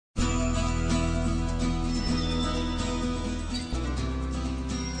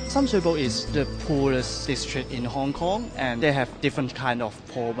Some Sui Po is the poorest district in Hong Kong, and they have different kind of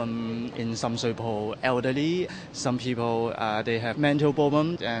problem in some Sui Po. Elderly, some people they have mental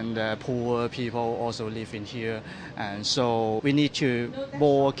problem, and poor people also live in here, and so we need to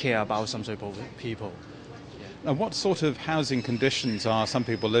more care about some Sui Po people. And what sort of housing conditions are some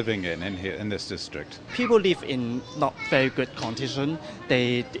people living in here in this district? People live in not very good condition.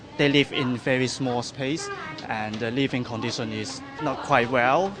 They live in very small space, and the living condition is not quite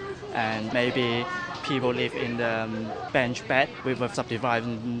well. And maybe people live in the bench bed with a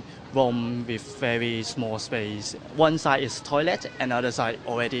subdivided room with very small space. One side is toilet, another side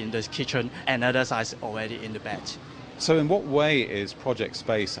already in the kitchen, another side is already in the bed. So in what way is Project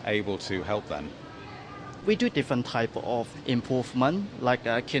Space able to help then? We do different type of improvement, like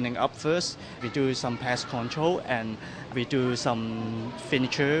cleaning up first. We do some pest control, and we do some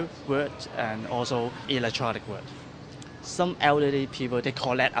furniture work and also electronic work. Some elderly people, they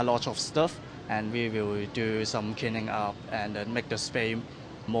collect a lot of stuff, and we will do some cleaning up and make the space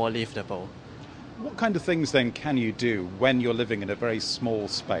more livable. What kind of things then can you do when you're living in a very small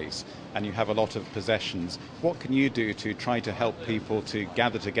space and you have a lot of possessions? What can you do to try to help people to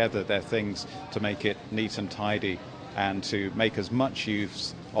gather together their things to make it neat and tidy and to make as much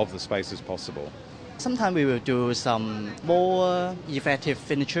use of the space as possible? Sometimes we will do some more effective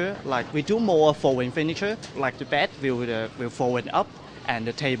furniture, like we do more folding furniture, like the bed will fold up and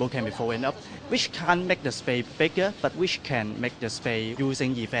the table can be folded up, which can make the space bigger, but which can make the space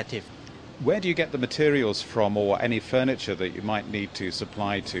using effective. Where do you get the materials from, or any furniture that you might need to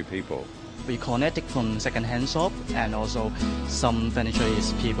supply to people? We collect it from second-hand shop, and also some furniture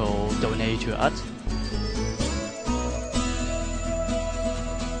is people donate to us.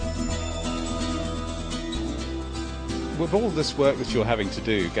 With all this work that you're having to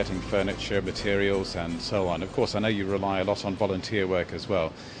do, getting furniture, materials and so on, of course I know you rely a lot on volunteer work as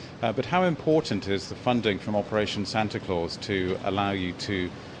well, but how important is the funding from Operation Santa Claus to allow you to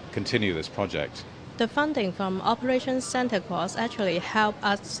continue this project? The funding from Operation Santa Claus actually helped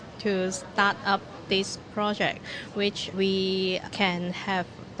us to start up this project, which we can have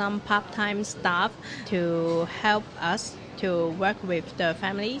some part-time staff to help us to work with the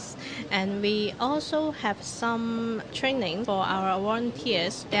families, and we also have some training for our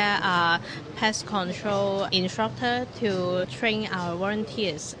volunteers. There are pest control instructors to train our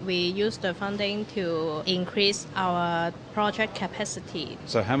volunteers. We use the funding to increase our project capacity.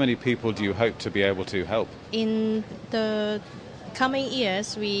 So how many people do you hope to be able to help? In the coming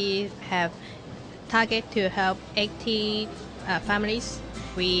years, we have target to help 80 families.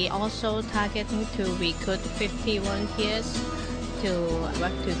 We also targeting to recruit 50 volunteers to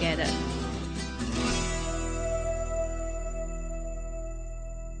work together.